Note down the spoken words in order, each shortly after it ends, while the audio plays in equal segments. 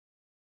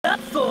up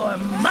for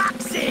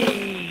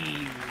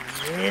Moxxie!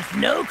 With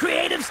no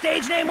creative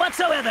stage name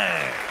whatsoever.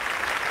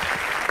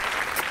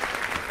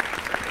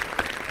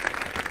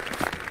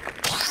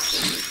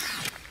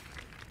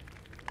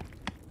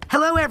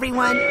 Hello,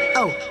 everyone.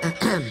 Oh,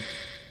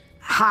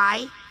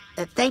 hi.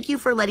 Thank you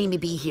for letting me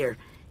be here.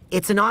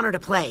 It's an honor to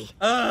play.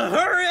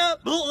 Hurry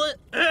up, bullet,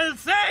 and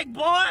sing,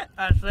 boy!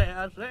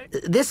 I say.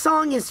 This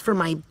song is for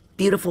my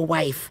beautiful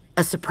wife,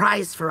 a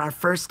surprise for our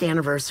first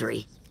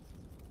anniversary.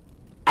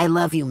 I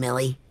love you,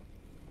 Millie.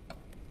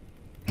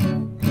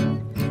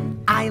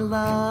 I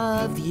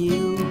love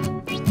you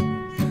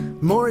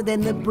more than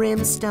the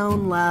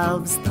brimstone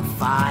loves the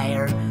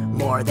fire,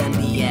 more than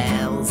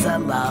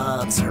Bielsa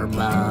loves her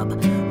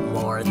bub,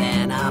 more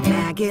than a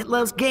maggot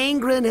loves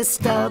gangrenous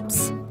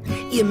stubs.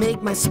 You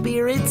make my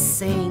spirit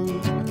sing.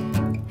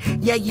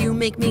 Yeah, you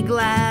make me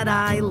glad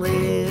I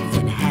live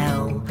in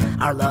hell.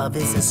 Our love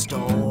is a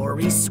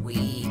story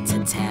sweet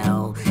to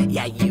tell.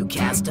 Yeah, you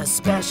cast a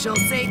special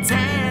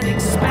satanic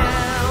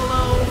spell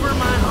over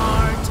my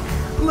heart.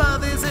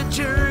 Love is a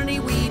journey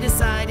we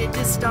decided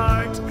to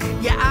start.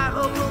 Yeah, I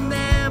hope we'll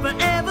never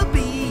ever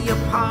be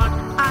apart.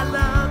 I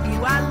love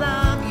you, I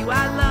love you,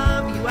 I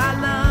love you, I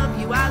love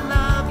you, I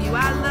love you,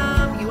 I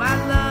love you,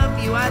 I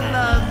love you,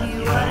 I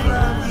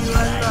love you,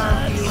 I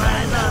love you, I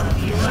love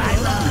you, I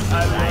love you, I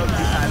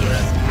love you,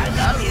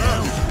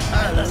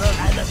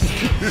 I love you.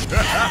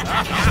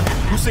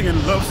 Who's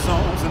singing love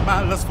songs in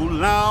my lustful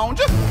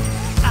lounge?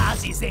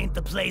 Ozzy's ain't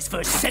the place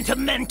for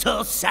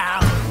sentimental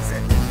sounds.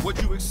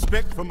 What you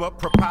expect from a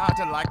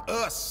proprietor like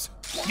us?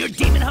 Your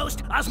demon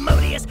host,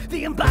 Asmodeus,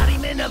 the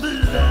embodiment of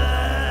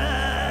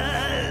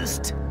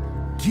lust.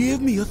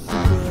 Give me a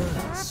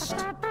thrust.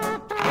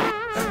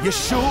 You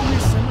show me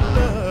some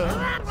love.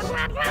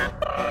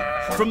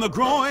 From the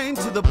groin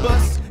to the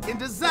bust, in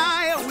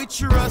desire we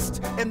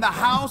trust in the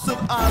house of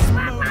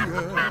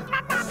Asmodeus.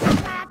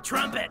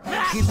 Trumpet.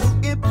 Hey, little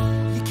imp,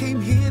 you came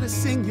here to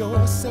sing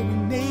your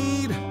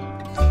serenade.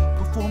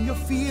 Perform your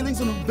feelings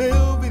on a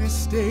velvety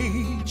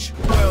stage.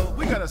 Well,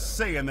 we got a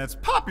saying that's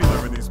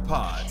popular in these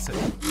pods.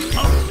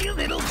 Only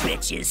little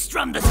bitches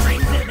strum the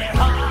strings in their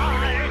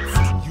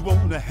hearts. You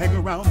wanna hang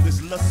around this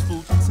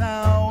lustful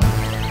town?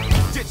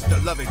 Ditch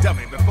the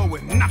lovey-dovey before we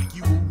knock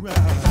you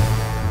around.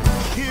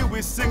 Here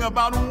we sing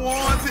about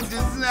wants and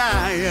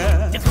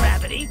desire.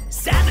 Depravity,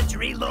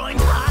 savagery, loin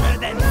hotter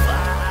than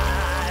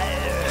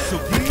fire. So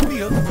give me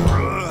a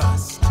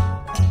thrust.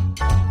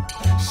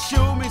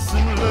 Show me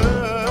some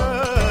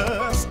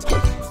lust.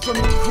 From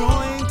the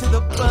groin to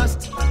the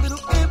bust, little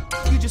imp,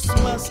 you just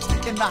must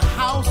in the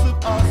house of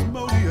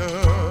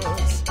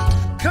Asmodeus.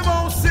 Come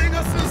on, sing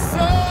us a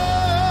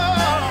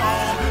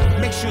song.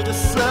 Make sure the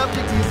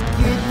subject is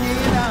getting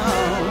it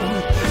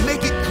on.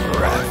 Make it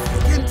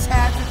graphic and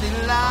tacitly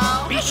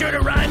loud. Be sure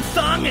to rhyme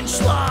thong and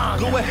schlong.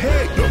 Go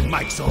ahead, your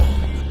mic's on.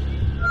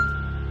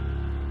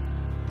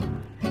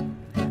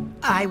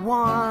 I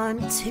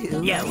want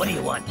to. Yeah, what do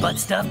you want? Butt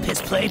stuff, piss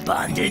play,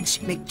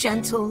 bondage? Make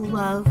gentle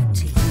love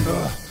to you.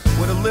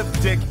 What a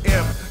lipstick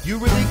imp. You're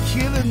really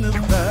killing the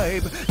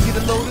vibe. Get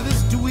a load of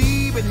this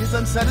dweeb and his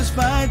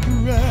unsatisfied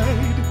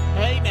pride.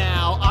 Hey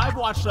now, I've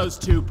watched those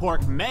two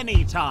pork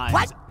many times.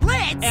 What?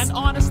 Blitz? And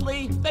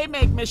honestly, they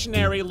make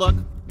missionary look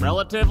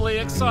relatively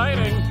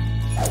exciting.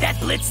 That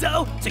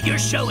Blitzo? So you're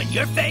showing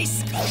your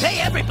face? Hey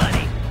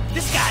everybody,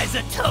 this guy's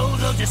a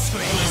total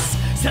disgrace.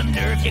 Some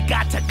nerve you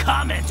got to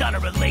comment on a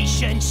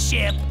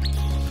relationship.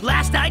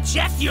 Last I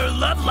checked, your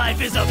love life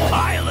is a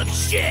pile of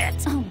shit.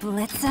 Oh,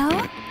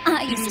 Blitzo?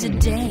 I used to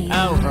date.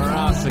 Oh,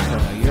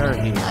 Verosika, you're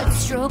here. I'd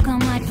stroke on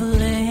my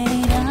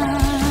plate.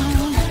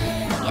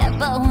 Yeah,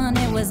 but when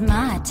it was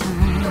my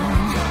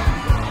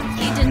turn,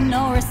 he did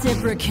no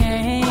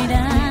reciprocating.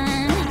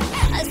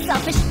 A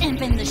selfish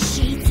imp in the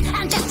sheets,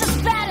 and just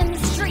as bad in the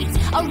streets.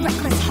 A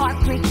reckless,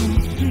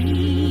 heartbreaking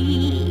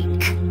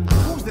freak.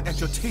 Who's that at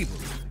your table?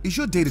 Is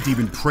your date a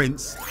demon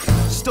prince?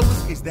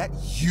 Stolas, is that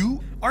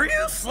you? Are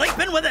you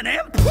sleeping with an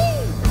imp?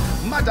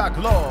 My dark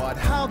lord,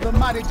 how the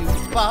mighty do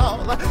fall.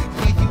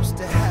 You used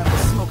to have a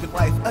smoking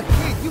wife, a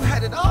kid, you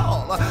had it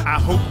all. I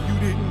hope you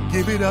didn't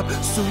give it up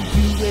so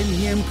you and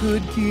him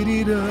could get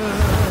it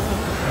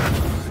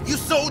up. You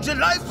sold your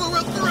life for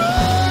a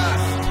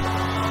thrust.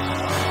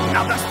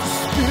 Now that's the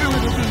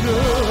spirit of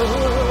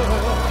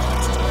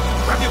lust.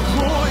 Grab your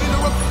groin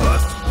or a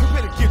bust. You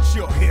better get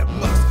your hair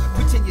mussed.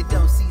 Pretend you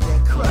don't see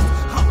that crust.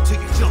 Hump till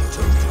you jump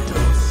to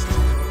dust.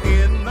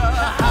 In the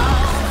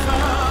house of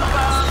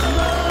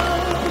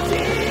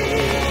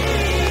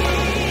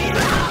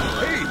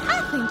I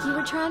think you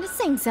were trying to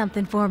sing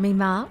something for me,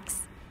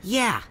 Mox.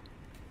 Yeah,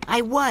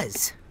 I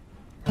was.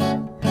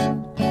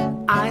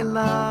 I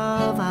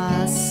love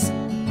us.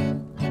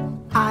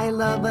 I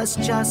love us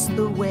just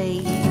the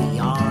way we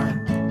are.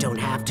 Don't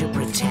have to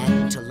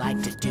pretend to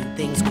like to do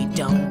things we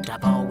don't.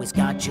 I've always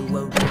got you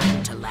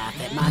around to laugh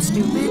at my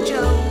stupid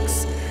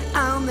jokes.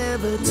 I'll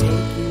never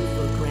take you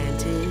for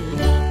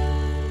granted.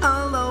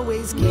 I'll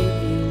always give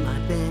you my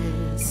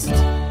best.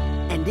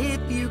 And if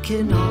you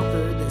can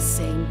offer the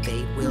same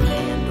fate, we'll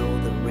handle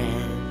the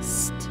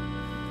rest.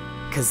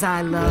 'Cause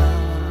I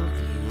love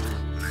you.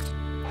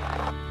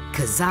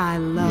 'cause I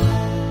love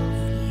you.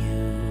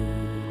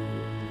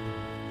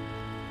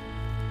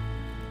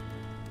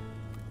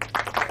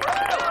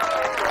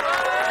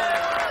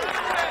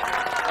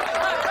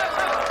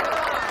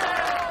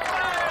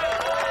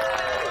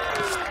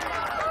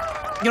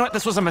 You know what?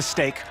 This was a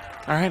mistake.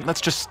 All right, let's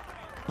just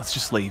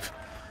leave.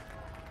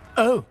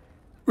 Oh,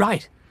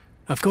 right.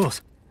 Of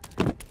course.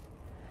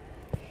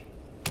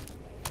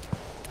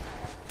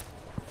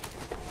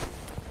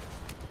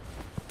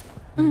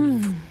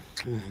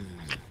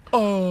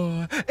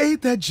 Oh,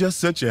 ain't that just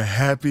such a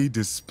happy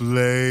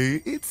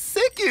display? It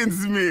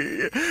sickens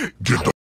me. Get